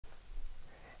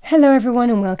Hello everyone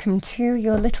and welcome to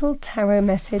your little tarot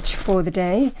message for the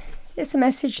day. It's a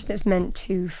message that's meant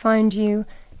to find you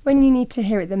when you need to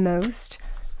hear it the most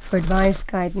for advice,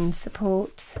 guidance,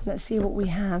 support. Let's see what we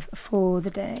have for the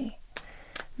day.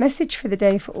 Message for the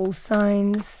day for all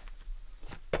signs.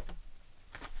 I've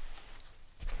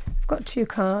got two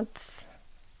cards.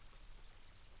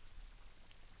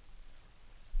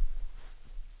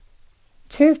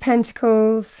 Two of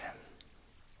Pentacles.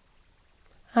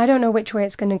 I don't know which way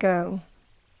it's going to go.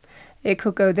 It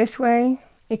could go this way,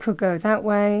 it could go that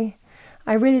way.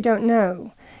 I really don't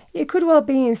know. It could well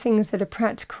be in things that are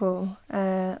practical.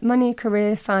 Money,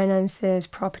 career, finances,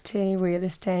 property, real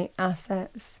estate,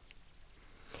 assets.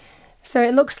 So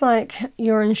it looks like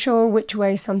you're unsure which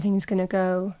way something's going to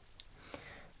go.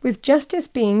 With justice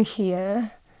being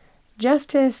here,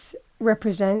 justice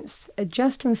represents a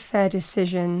just and fair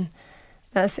decision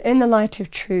that's in the light of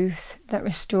truth, that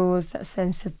restores that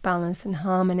sense of balance and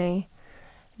harmony.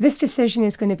 This decision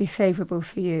is going to be favourable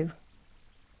for you.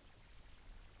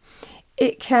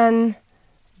 It can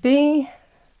be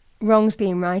wrongs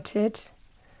being righted,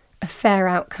 a fair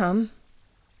outcome.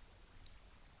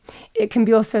 It can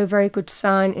be also a very good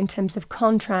sign in terms of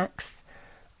contracts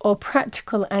or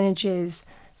practical energies,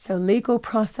 so legal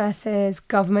processes,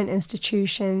 government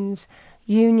institutions,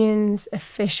 unions,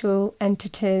 official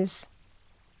entities.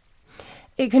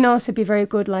 It can also be very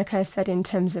good, like I said, in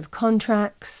terms of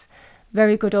contracts,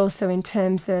 very good also in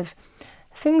terms of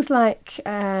things like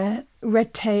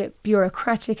red tape,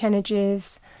 bureaucratic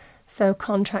energies, so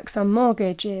contracts on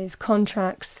mortgages,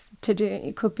 contracts to do,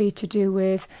 it could be to do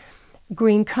with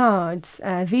green cards,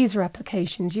 visa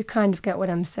applications. You kind of get what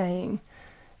I'm saying.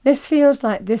 This feels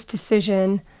like this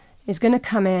decision is going to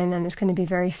come in and it's going to be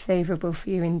very favourable for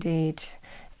you indeed.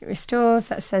 It restores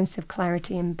that sense of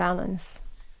clarity and balance.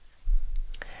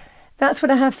 That's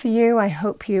what I have for you. I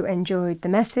hope you enjoyed the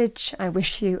message. I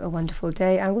wish you a wonderful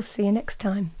day. I will see you next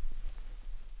time.